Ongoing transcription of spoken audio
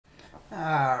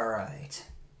Alright.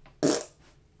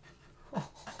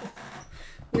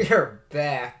 We are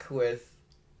back with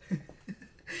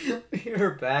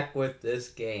this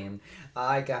game.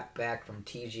 I got back from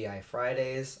TGI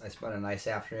Fridays. I spent a nice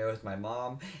afternoon with my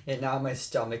mom, and now my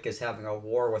stomach is having a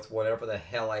war with whatever the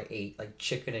hell I ate, like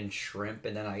chicken and shrimp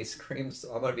and then ice cream,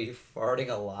 so I'm gonna be farting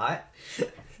a lot.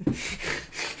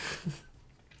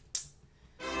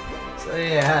 So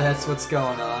yeah, that's what's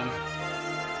going on.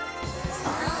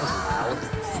 That was loud.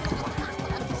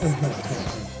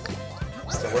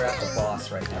 So we're at the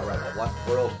boss right now. We're at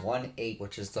the World 1-8,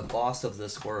 which is the boss of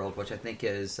this world, which I think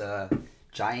is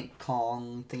Giant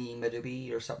Kong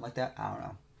thingy-madooby or something like that. I don't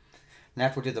know. And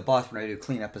after we do the boss, we're going to do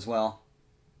cleanup as well.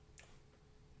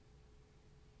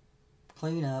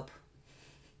 Clean up.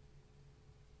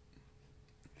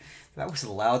 That was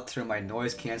loud through my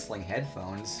noise-canceling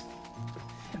headphones.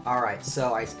 Alright,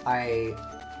 so I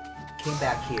came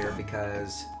back here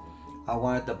because I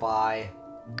wanted to buy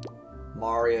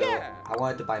Mario. Yeah. I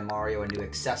wanted to buy Mario a new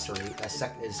accessory,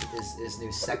 his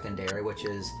new secondary, which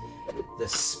is the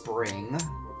spring,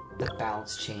 the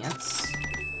bounce chance,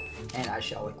 and I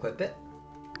shall equip it.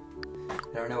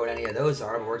 I don't know what any of those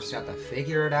are, but we're just gonna have to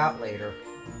figure it out later.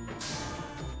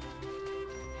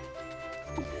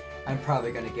 I'm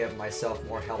probably gonna give myself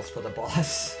more health for the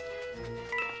boss.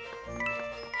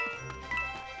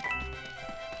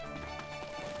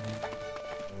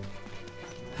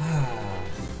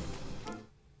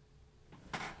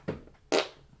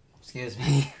 Excuse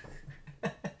me.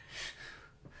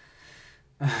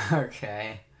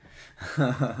 Okay.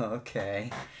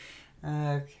 Okay.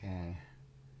 Okay.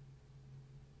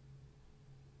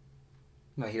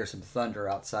 You might hear some thunder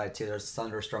outside too. There's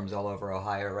thunderstorms all over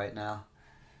Ohio right now.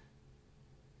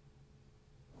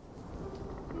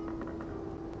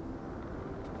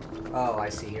 Oh, I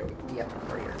see here. Yep,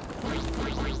 right here.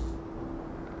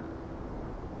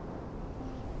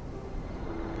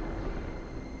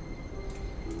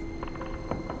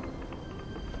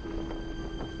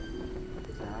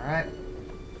 Alright.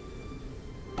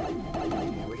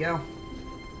 Here we go.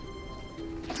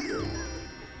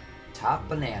 Top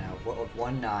banana, World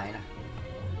 1-9.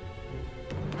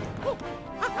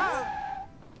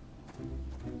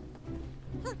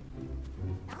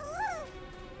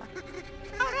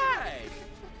 Alright!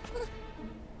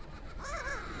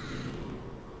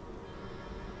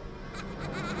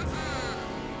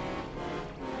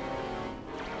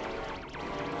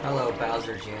 Hello,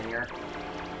 Bowser Jr.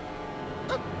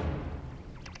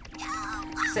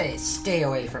 Say, stay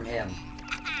away from him.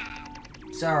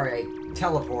 Sorry, I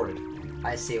teleported.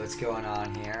 I see what's going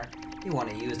on here. You want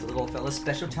to use the little fella's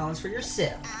special talents for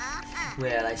yourself.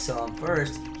 Well, I saw him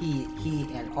first. He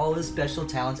and all his special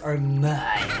talents are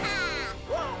mine.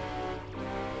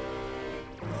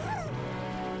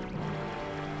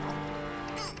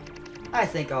 I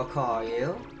think I'll call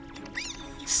you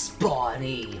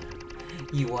Spawny.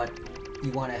 You want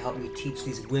to help me teach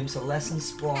these wimps a lesson,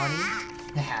 Spawny?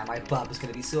 My bub is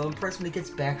gonna be so impressed when he gets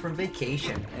back from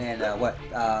vacation. And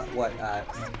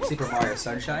Super Mario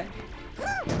Sunshine?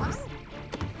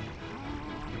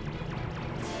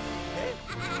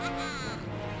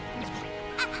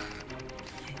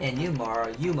 And you,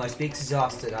 Mara, you must be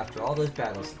exhausted after all those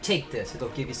battles. Take this, it'll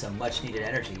give you some much-needed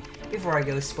energy. Before I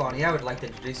go, Spawny, I would like to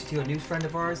introduce you to a new friend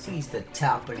of ours. He's the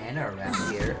top banana around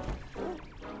here.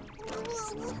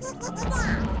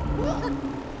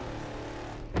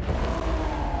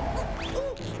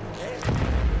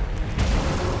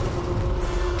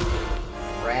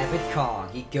 Rabbid Kong,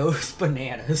 he goes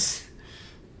bananas.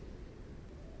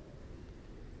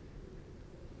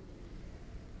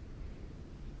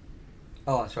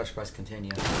 Oh, I'm supposed to press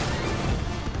continue.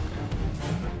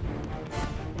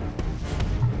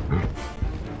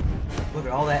 Look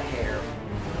at all that hair.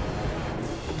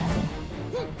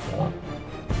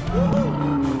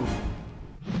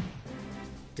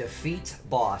 Defeat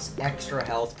boss. Extra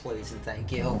health, please, and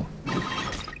thank you.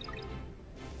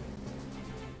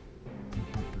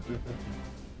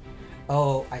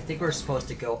 Oh, I think we're supposed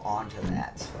to go on to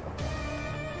that.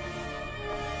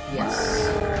 Yes.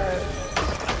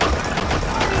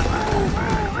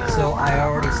 So I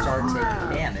already started taking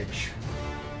damage.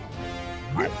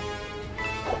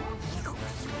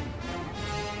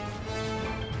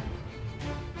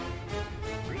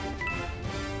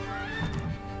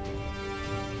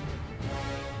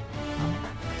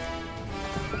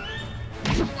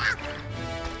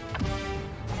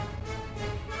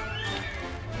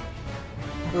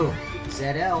 Ooh,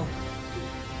 ZL.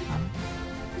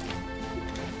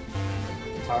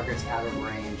 Target's out of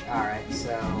range. Alright,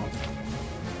 so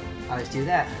I'll just do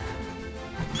that.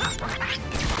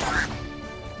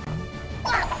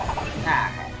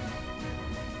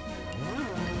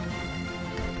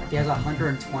 He has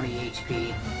 120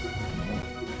 HP.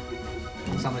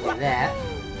 So I'm gonna do that.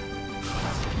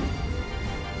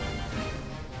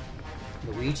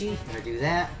 Luigi, gonna do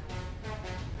that.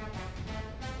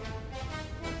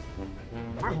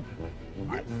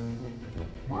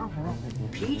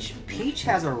 Peach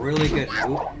has a really good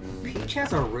Peach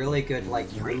has a really good like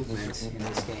movement in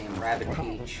this game. Rabbid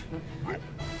Peach.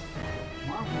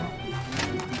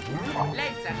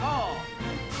 Let's go.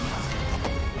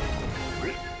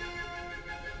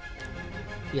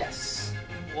 Yes.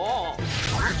 Whoa.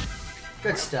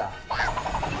 Good stuff.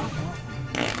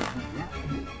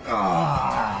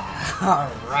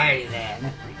 Alrighty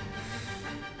then.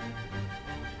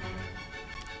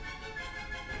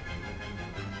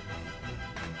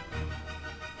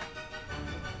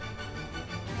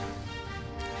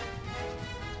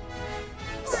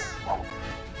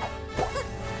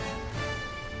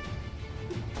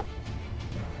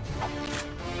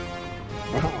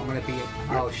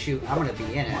 Oh shoot, I'm gonna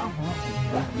be in it.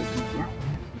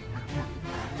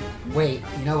 Wait,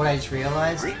 you know what I just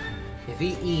realized? If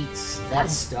he eats that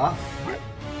stuff,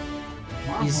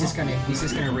 he's just gonna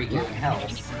regain health.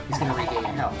 He's gonna regain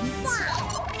health.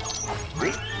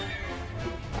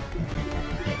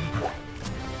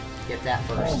 Get that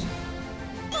first.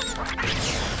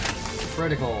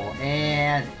 Critical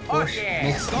and push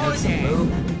makes a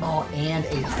move. Oh, and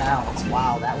a bounce.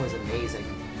 Wow, that was amazing.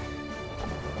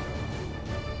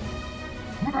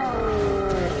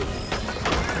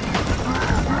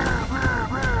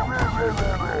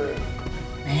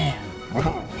 Man.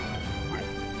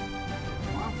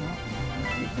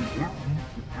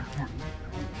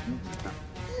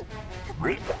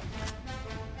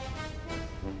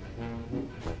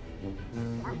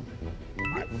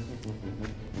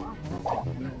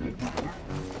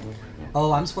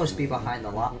 Oh, I'm supposed to be behind the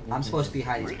I'm supposed to be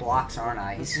behind these blocks, aren't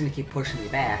I? He's gonna keep pushing me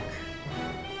back.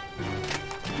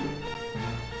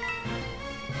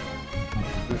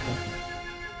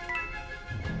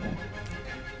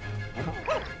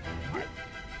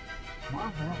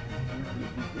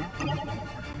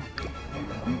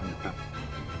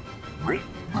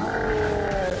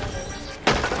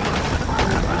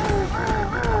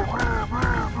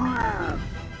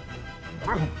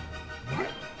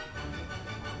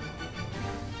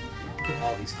 Look at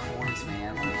all these coins,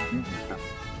 man.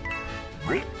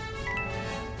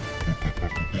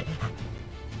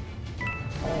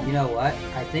 You know what?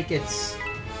 I think it's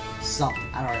something.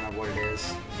 I don't remember what it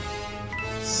is.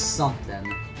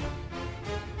 Something.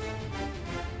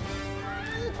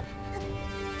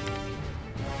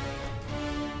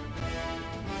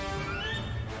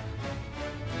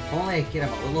 If only I get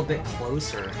him a little bit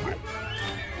closer.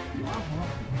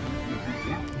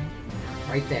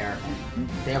 Right there.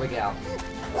 There we go.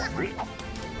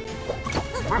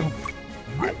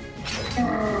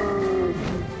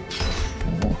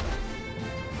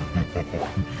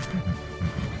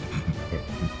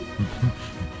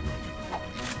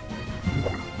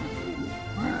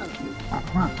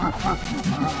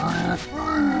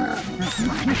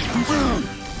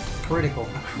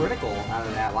 Critical out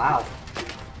of that. Wow.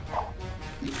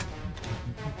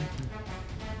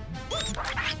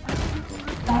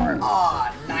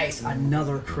 Ah, oh, nice.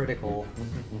 Another critical.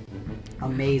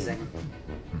 Amazing.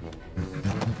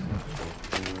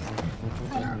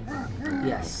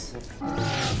 Yes.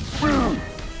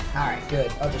 Alright,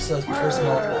 good. Oh, there's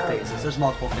multiple phases. There's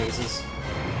multiple phases.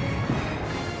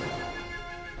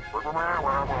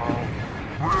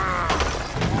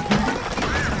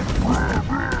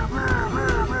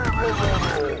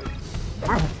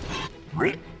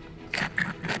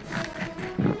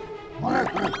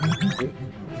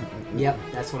 Yep,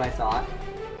 that's what I thought.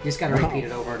 You just gotta repeat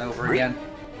it over and over again.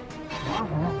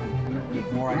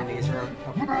 More enemies are...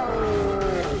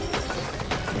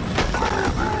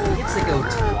 He gets to go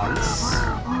twice.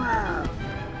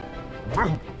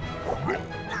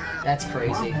 That's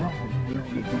crazy.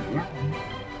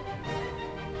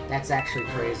 That's actually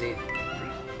crazy.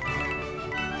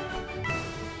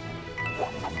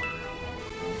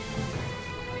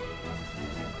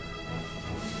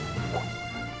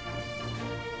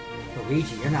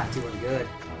 Luigi, you're not doing good.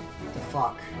 What the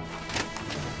fuck?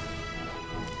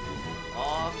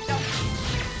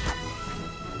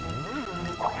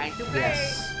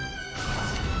 Yes.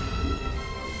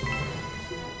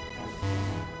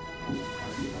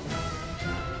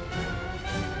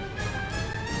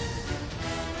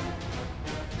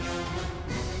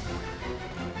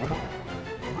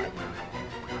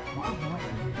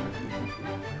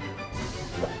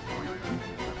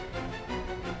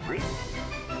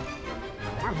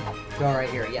 Go right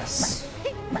here, yes.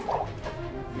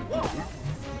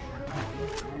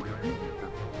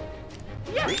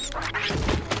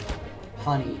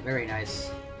 Honey, very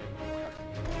nice.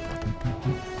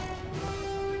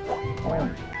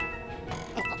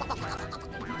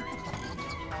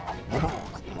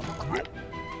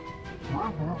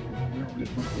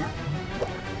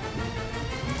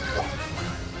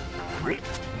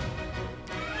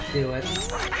 Do it.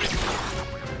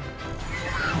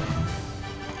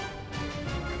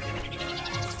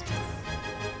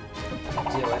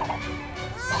 Do it.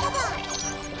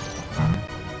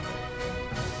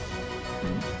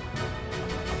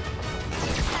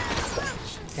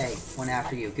 Okay, one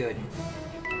after you. Good.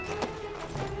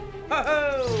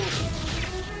 Ho-ho!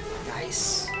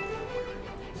 Nice.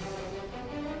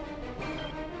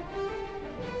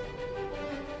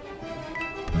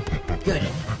 Good.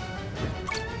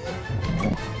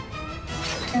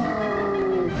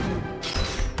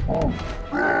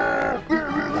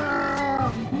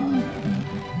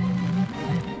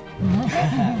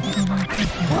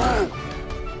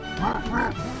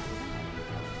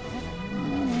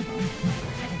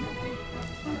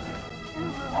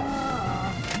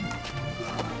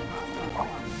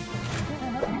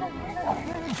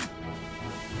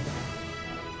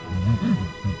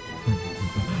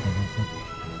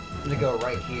 I'm gonna go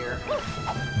right here.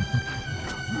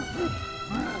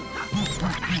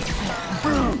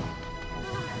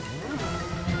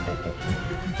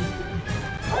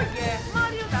 Oh yeah,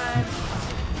 Mario time!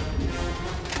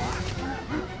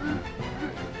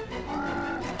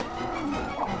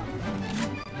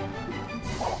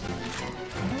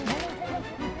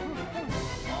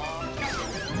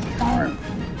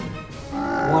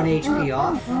 One HP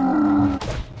off.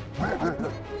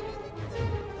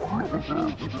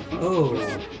 Oh.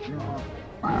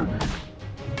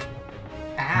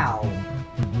 Ow.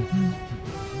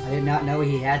 I did not know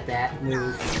he had that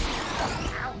move.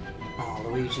 Oh,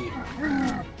 Luigi.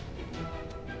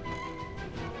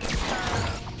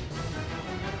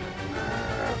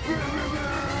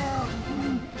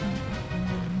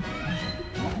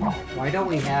 Why don't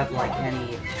we have, like,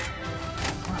 any...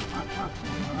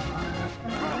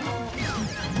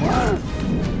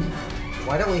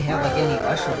 Why don't we have, like, any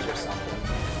mushrooms or something?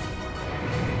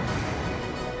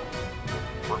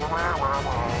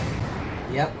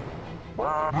 Yep.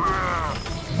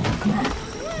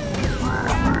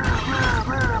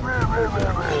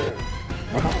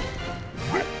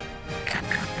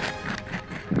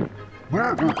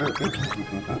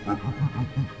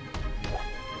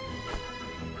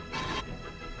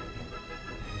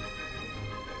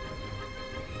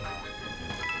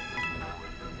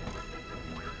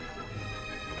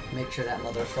 Make sure that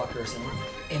motherfucker's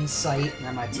in sight, and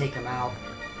I might take him out.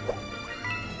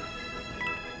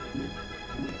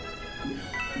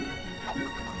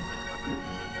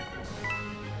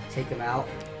 Take him out.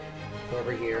 Go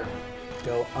over here.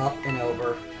 Go up and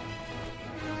over.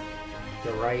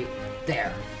 Go right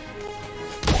there.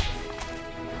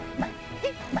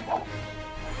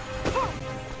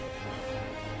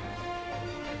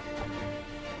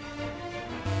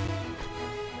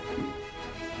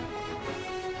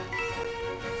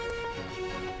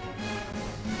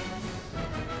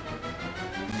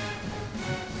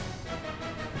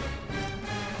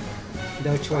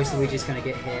 No choice, Luigi's gonna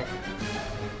get hit.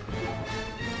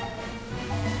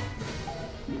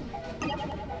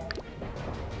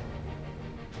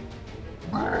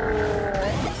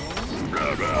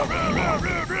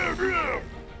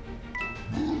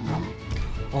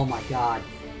 Oh my god.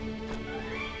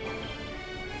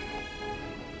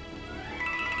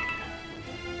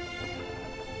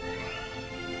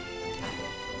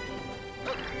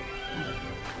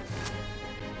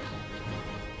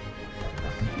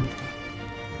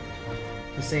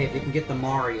 Say if you can get the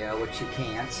Mario, which you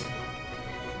can't,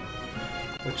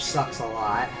 which sucks a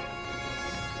lot.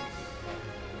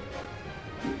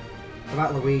 What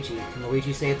about Luigi? Can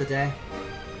Luigi save the day?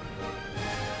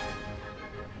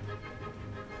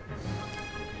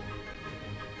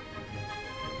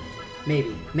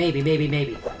 Maybe, maybe, maybe,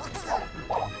 maybe.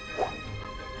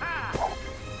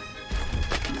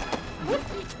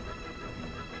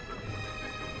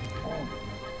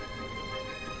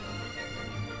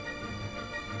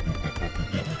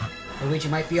 Luigi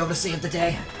might be able to save the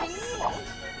day.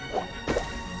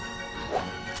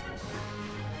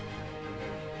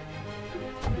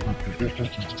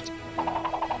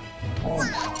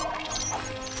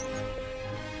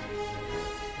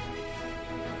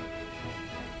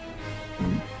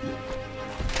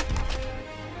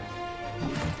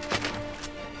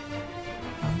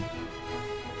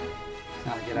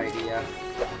 Not a good idea.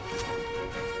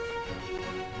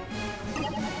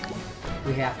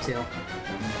 We have to.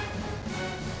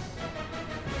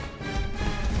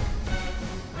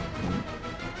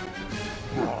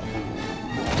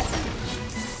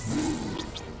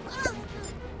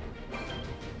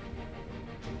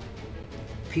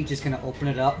 Peach is gonna open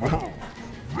it up.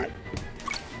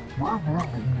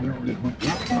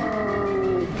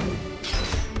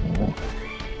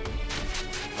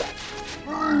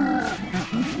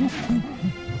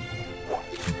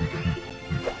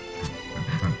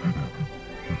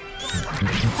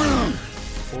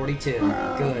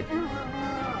 Good.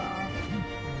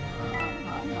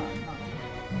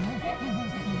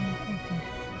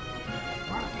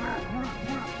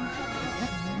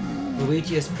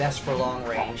 Luigi is best for long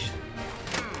range.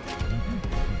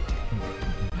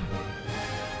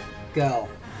 Go.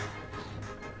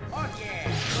 Not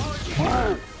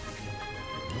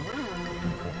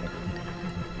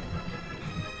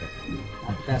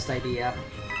the best idea.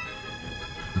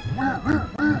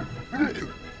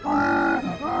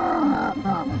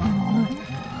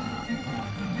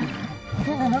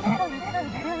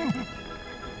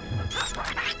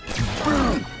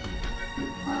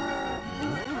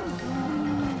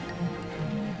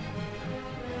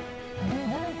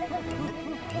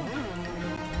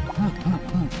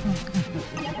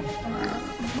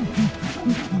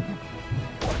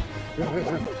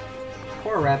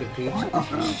 Poor Rabbid Peach. Oh.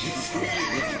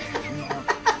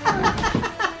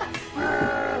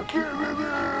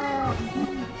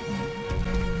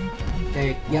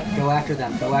 Okay, yep, go after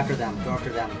them, go after them, go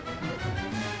after them.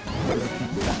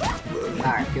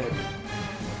 Alright, good.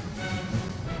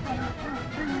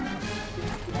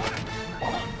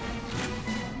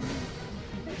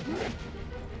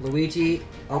 Luigi,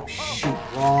 oh shoot,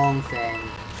 wrong thing.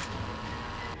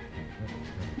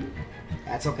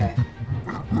 That's okay.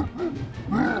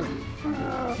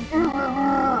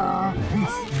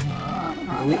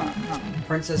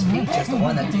 Princess Peach is the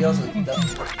one that deals with the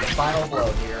final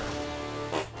blow here.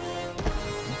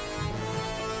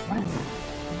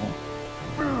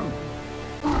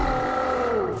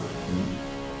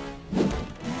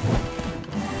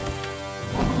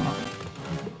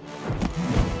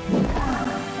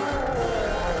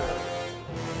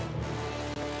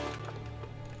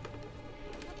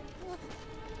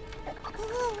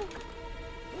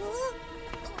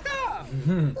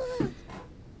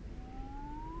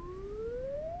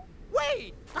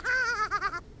 Wait!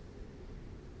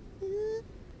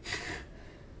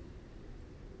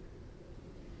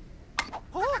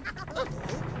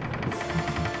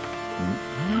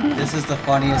 This is the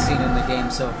funniest scene in the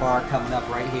game so far, coming up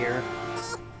right here.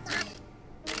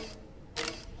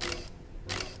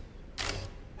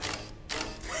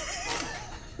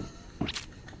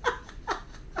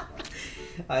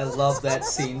 I love that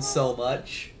scene so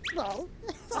much. Oh.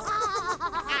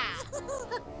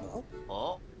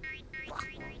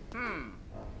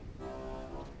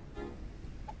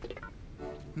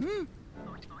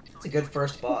 It's a good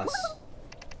first boss.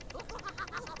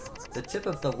 The tip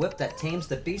of the whip that tames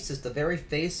the beast is the very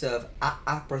face of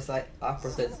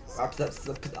opposites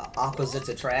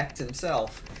attract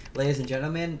himself. Ladies and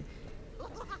gentlemen,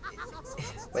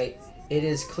 wait, it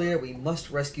is clear we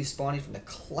must rescue Spawny from the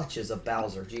clutches of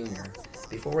Bowser Jr.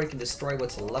 before we can destroy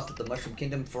what's left of the Mushroom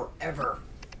Kingdom forever.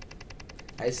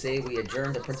 I say we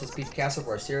adjourn to Princess Peach Castle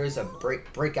for a series of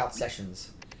breakout sessions,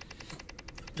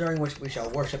 during which we shall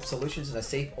worship solutions in a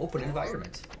safe, open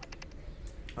environment.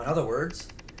 In other words,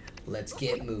 let's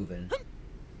get moving.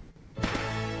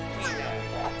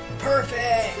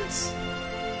 Perfect!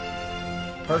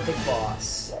 Perfect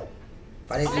boss.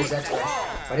 If I didn't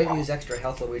use extra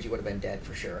health, Luigi would have been dead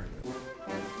for sure.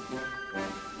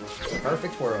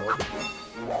 Perfect world.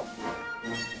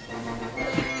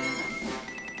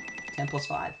 10 plus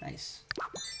 5, nice.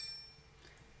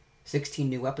 16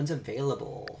 new weapons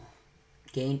available.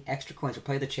 Gain extra coins.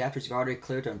 Replay the chapters you've already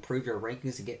cleared to improve your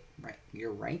rankings and get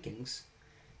your rankings.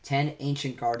 10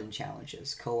 Ancient Garden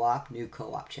challenges. Co-op, new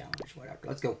co-op challenge, whatever.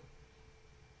 Let's go.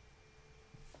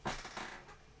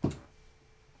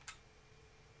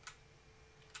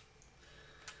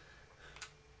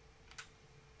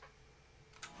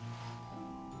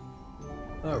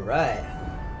 Alright.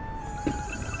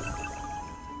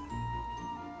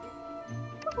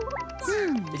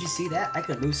 Did you see that? I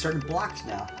can move certain blocks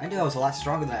now. I knew I was a lot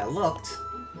stronger than I looked.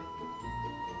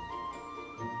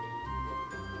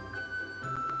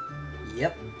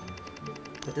 Yep.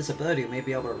 With this ability, you may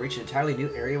be able to reach an entirely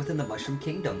new area within the Mushroom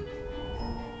Kingdom.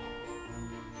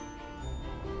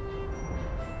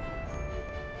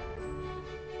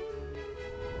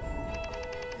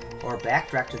 Or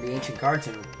backtrack to the ancient gardens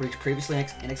and reach previously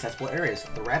inaccessible areas.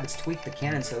 The Rabbids tweaked the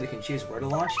cannon so we can choose where to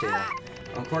launch to.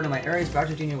 According to my areas,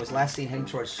 Bowser Jr. was last seen heading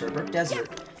towards Sherbert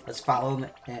Desert. Let's follow him.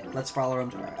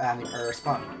 Or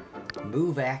spawn.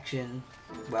 Move action.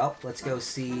 Well, let's go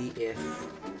see if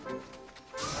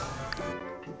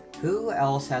who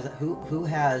else has who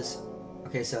has.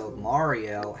 Okay, so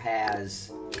Mario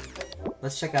has...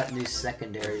 Let's check out new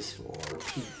secondaries for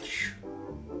Peach.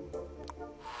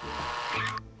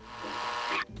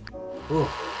 Ooh.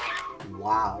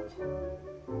 Wow.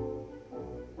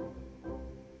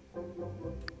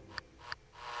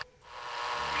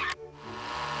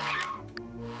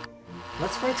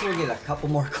 Let's wait till we get a couple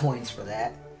more coins for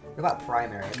that. What about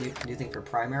primary? New thing for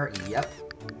primary? Yep.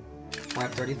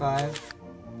 135.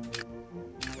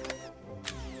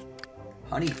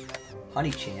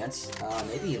 Honey chance.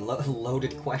 Maybe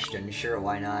loaded question. Sure,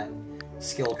 why not?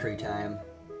 Skill tree time.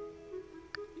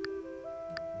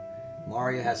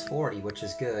 Mario has 40, which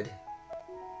is good.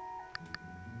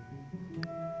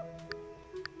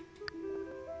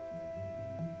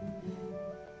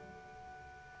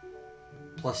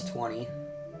 Plus 20.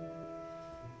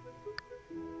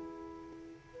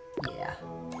 Yeah.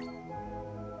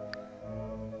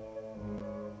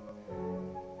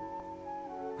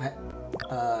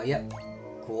 Yep.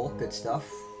 Cool, good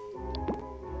stuff.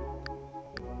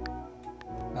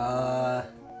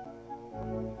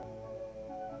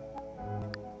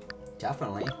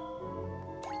 Definitely.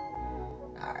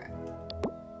 Alright.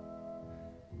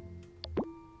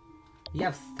 You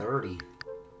have 30.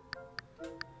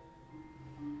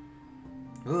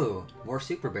 Ooh, more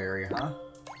super barrier, huh?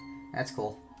 That's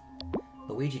cool.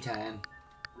 Luigi time.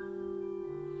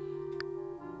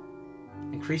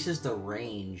 Increases the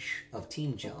range of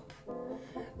team jump.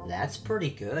 That's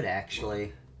pretty good,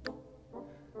 actually.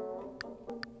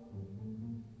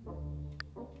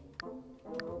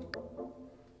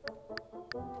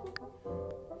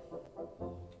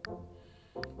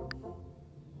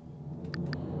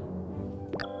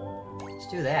 Let's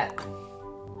do that.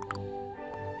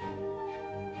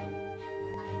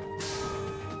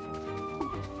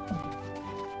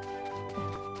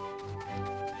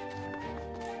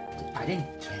 I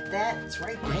didn't get that? It's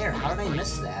right there. How did I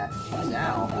miss that? Jeez,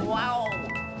 ow. Wow.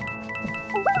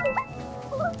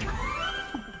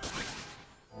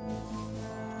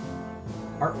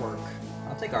 Artwork.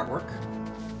 I'll take artwork.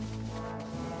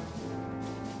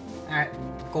 Alright,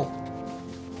 cool.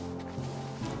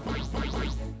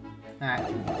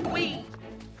 Alright. Wee.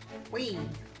 Whee!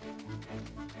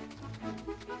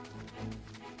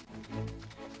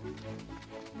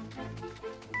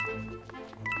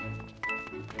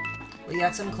 We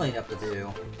got some cleanup to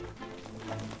do.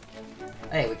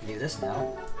 Hey, we can do this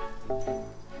now.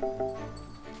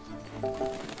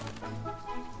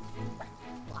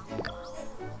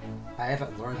 I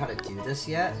haven't learned how to do this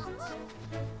yet.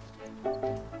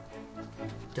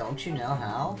 Don't you know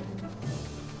how?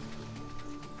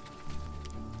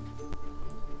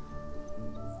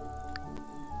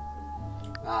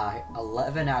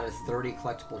 11 out of 30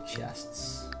 collectible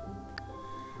chests.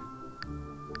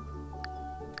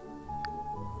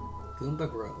 Goomba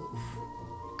Grove.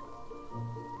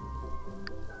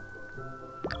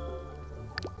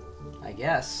 I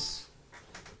guess.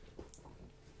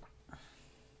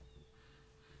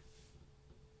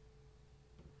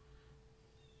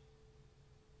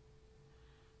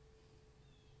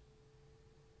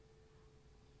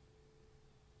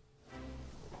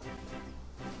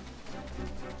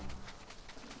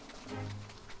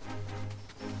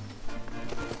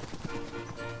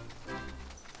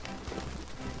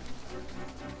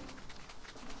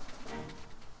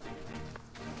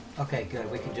 Okay, good.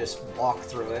 We can just walk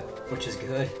through it, which is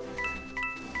good.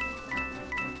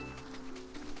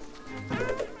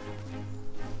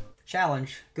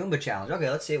 Challenge. Goomba challenge. Okay,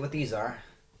 let's see what these are.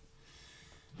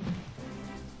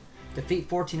 Defeat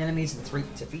 14 enemies in 3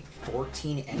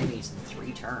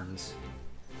 turns.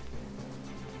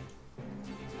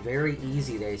 Very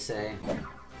easy, they say.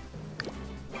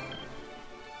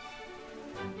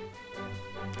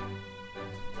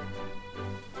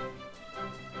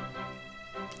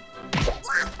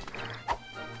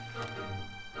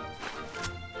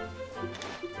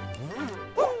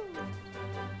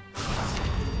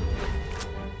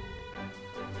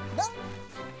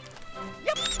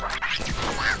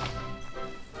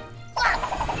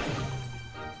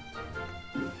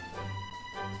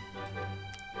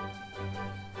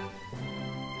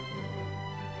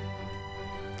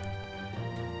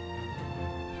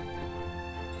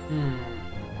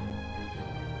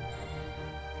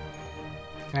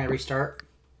 Can I restart?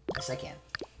 Yes, I can.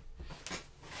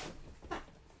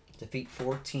 Defeat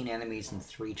 14 enemies in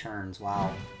 3 turns.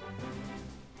 Wow.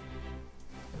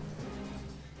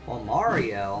 Well,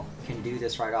 Mario can do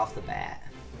this right off the bat.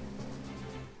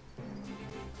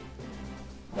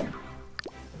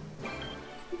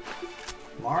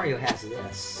 Mario has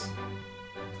this.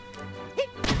 There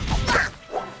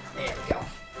we go.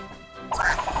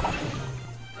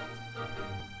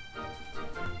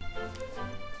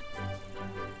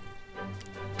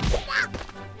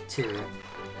 2.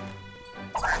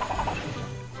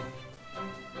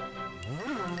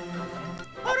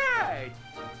 All right.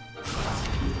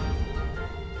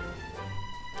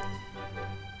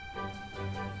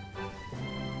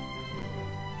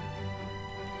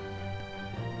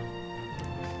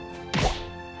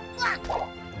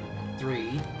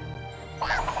 Three.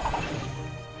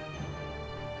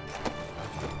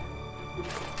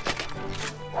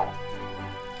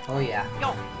 Oh yeah.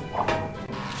 Yo.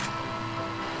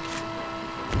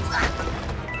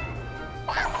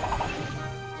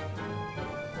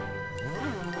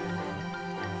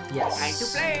 Yes. Time to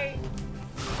play.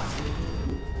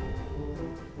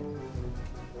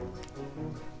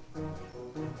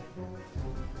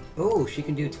 Oh, she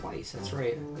can do twice. That's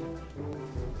right.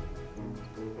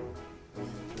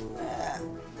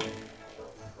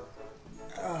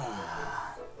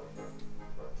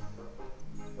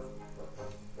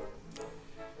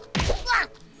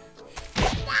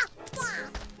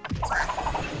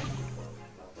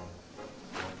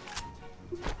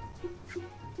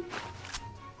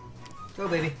 Go,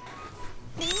 baby.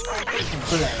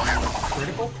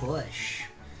 Critical push.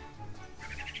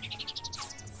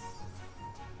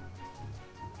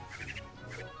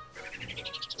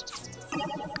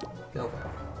 Go.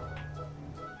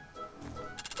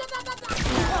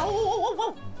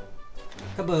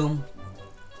 Kaboom.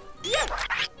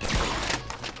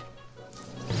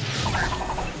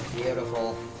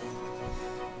 Beautiful.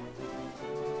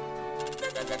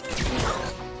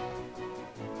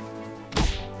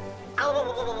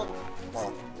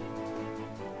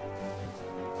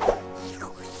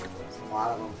 There's a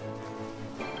lot of them.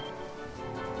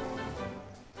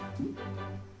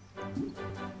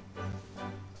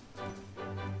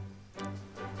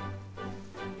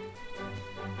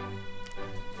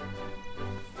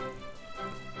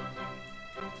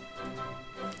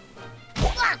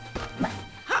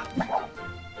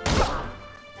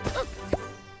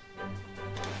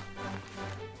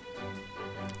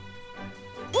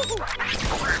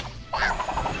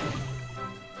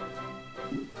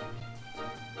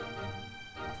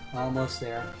 Almost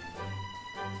there.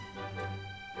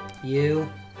 You.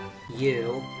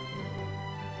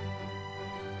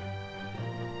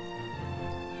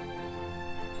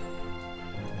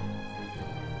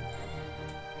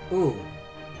 Ooh.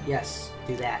 Yes,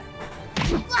 do that.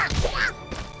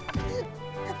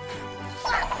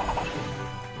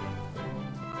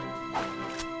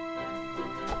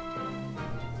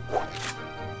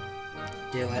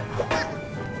 Do it.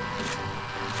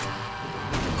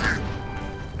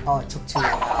 Oh, it took 2 of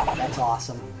them out. That's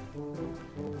awesome.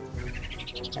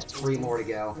 That's 3 more to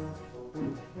go.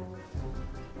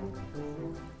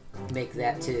 Make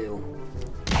that 2.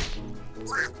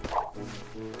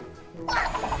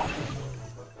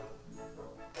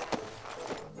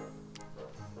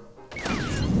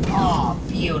 Oh,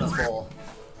 beautiful.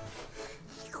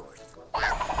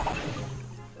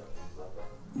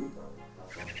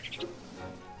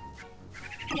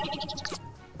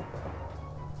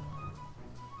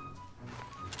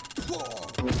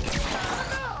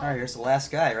 Alright, here's the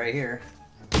last guy right here.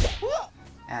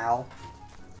 Ow.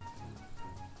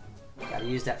 Gotta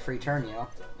use that free turn, yo.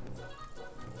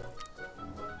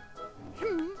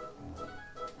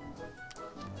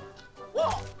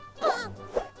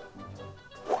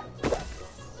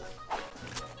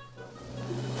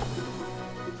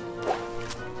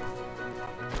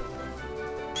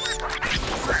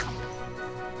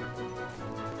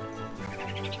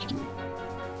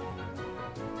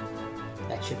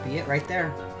 That should be it right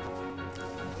there.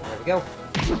 There we go.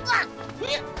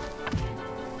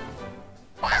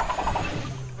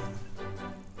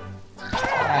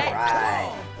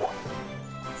 Alright.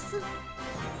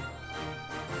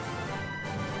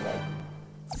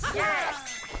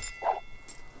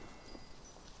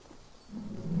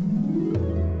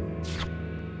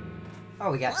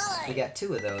 Oh, we got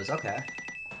 2 of those. Okay.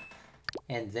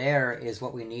 And there is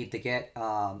what we need to get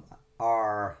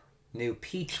our new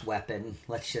Peach weapon,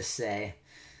 let's just say.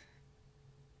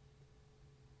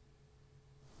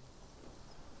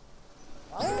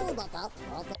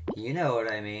 You know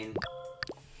what I mean.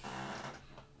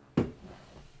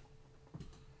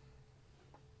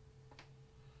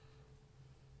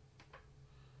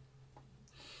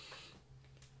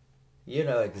 You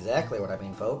know exactly what I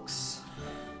mean, folks.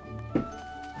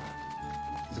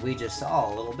 As we just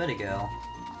saw a little bit ago.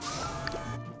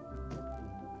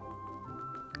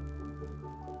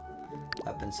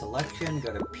 Weapon selection,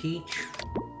 go to Peach.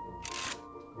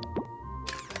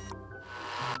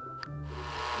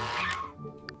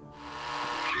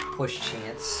 Push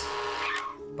chance.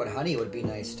 But honey would be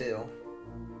nice too.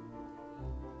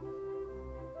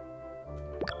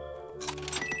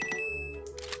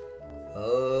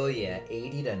 Oh yeah,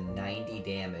 80 to 90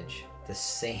 damage. The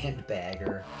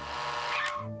Sandbagger.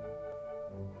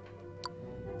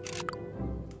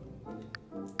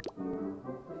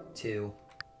 Two.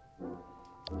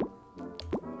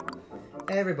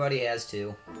 Everybody has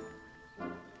two.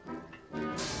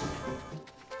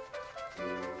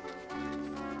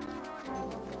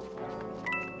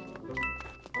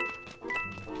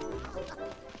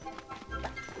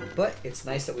 But it's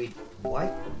nice that we...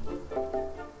 What? Why?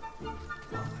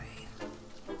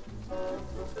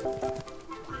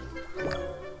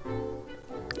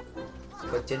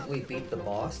 But didn't we beat the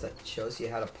boss that shows you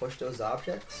how to push those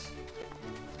objects?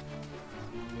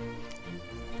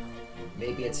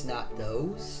 Maybe it's not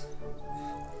those?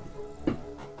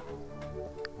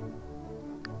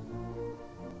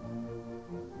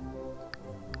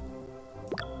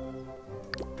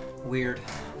 Weird.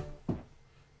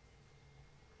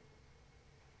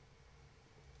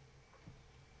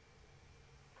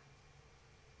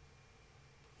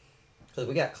 Because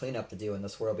we got cleanup to do in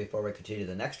this world before we continue to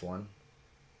the next one.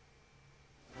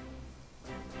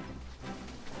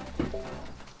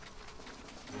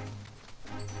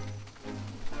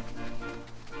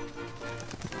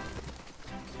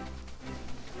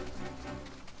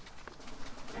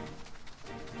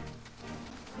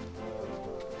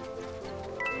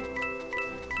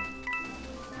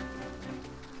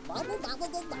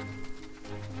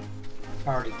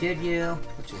 Already did you,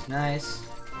 which is nice.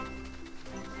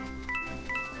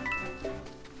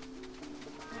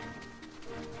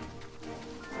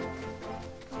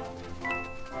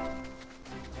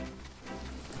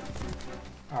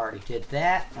 Already did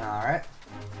that. Alright.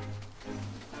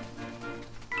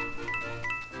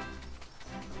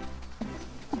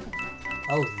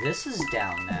 Oh, this is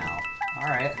down now.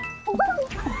 Alright.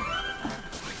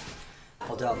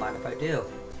 Well, don't mind if I do.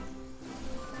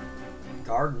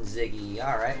 Garden Ziggy.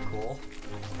 Alright, cool.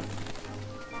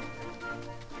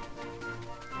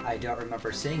 I don't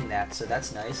remember seeing that, so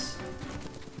that's nice.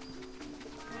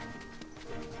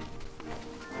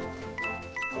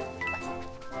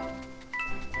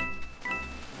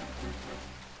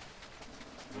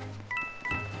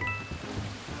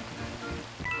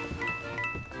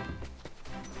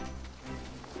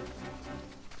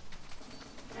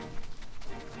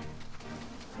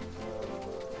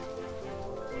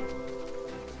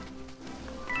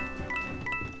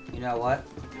 You know what?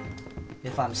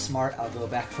 If I'm smart, I'll go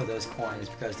back for those coins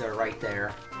because they're right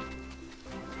there.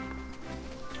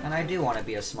 And I do want to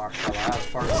be a smart fellow. I have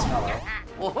fart smello.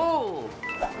 Woohoo!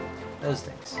 Those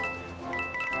things.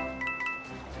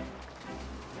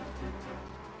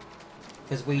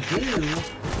 Because we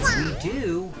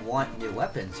do want new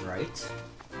weapons, right?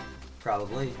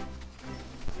 Probably.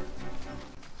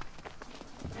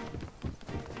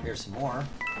 Here's some more.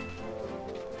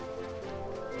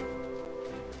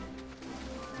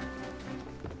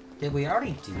 Did we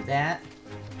already do that?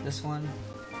 This one?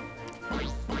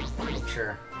 Make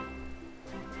sure.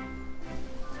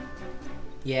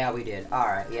 Yeah, we did.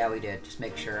 Alright, yeah, we did. Just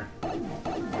make sure.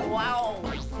 Wow!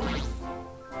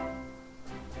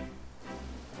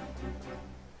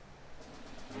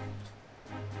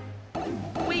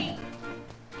 Wee!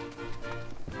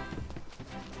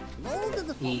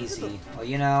 Easy. Well,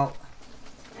 you know,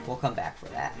 we'll come back for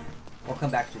that. We'll come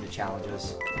back to the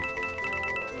challenges.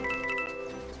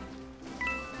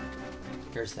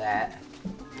 Here's that.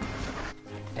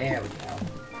 There we go.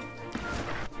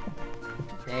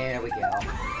 There we go.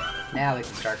 Now we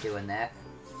can start doing that.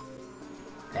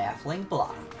 Baffling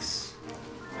blocks.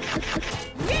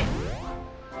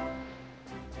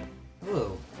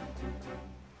 Ooh.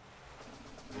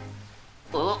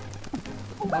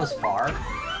 That was far.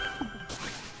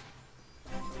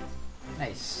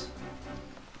 Nice.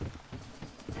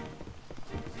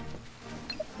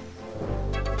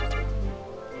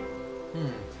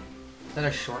 Is that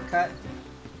a shortcut?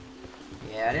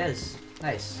 Yeah, it is.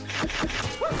 Nice.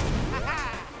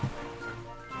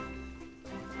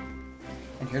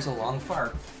 And here's a long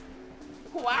fart.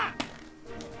 Quack!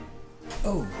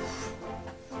 Oh.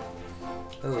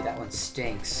 Oh, that one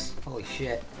stinks. Holy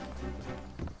shit.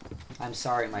 I'm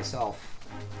sorry myself.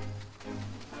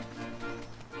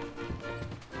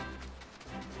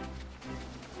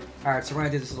 Alright, so we're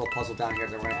gonna do this little puzzle down here,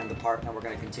 then we're gonna end the part, and then we're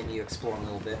gonna continue exploring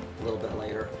a little bit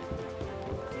later.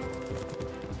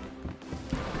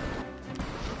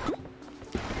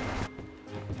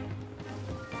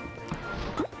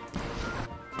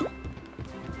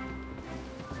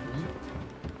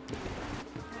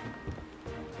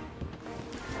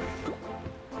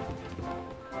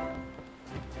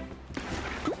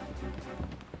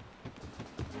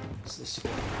 What's this for?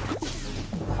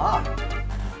 Aha!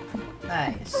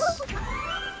 Nice.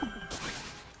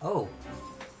 Oh.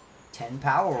 10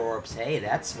 power orbs. Hey,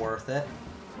 that's worth it.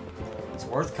 It's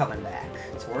worth coming back.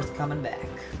 It's worth coming back.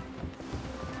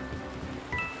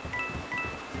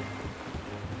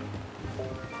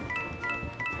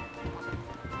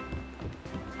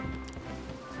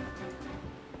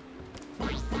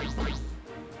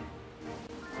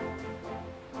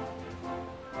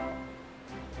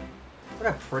 What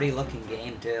a pretty looking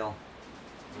game, too.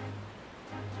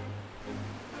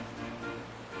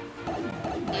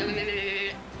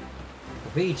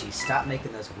 Luigi, stop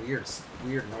making those weird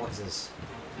noises.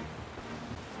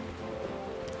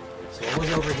 So what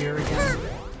was over here again?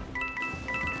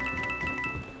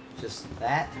 Just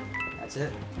that? That's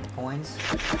it? Coins?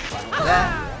 Fine with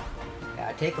that.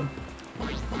 Gotta take them.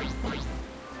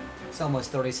 It's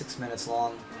almost 36 minutes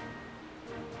long.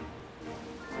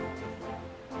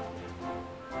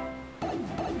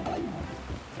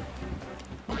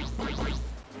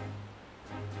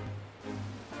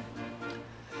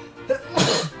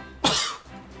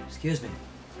 Excuse me.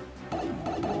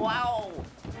 Wow.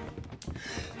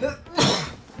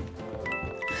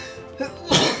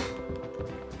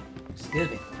 Excuse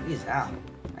me. Please, ow.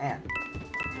 Man.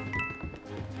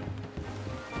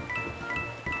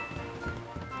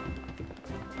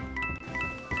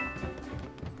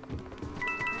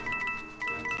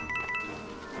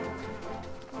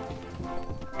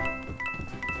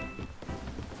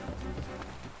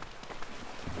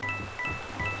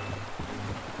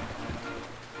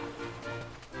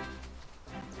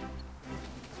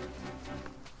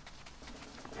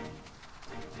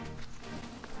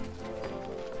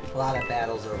 A lot of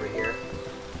battles over here.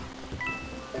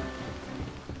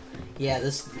 Yeah,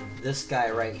 this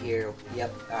guy right here.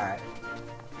 Yep, alright.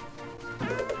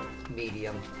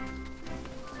 Medium.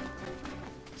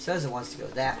 Says it wants to go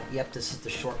that. Yep, this is the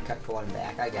shortcut going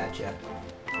back. I gotcha.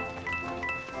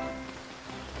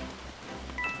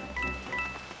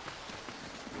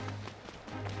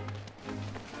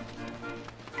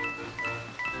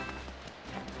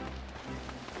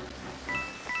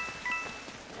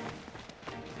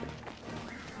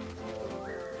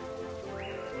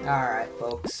 Alright,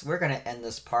 folks, we're going to end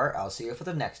this part. I'll see you for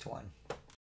the next one.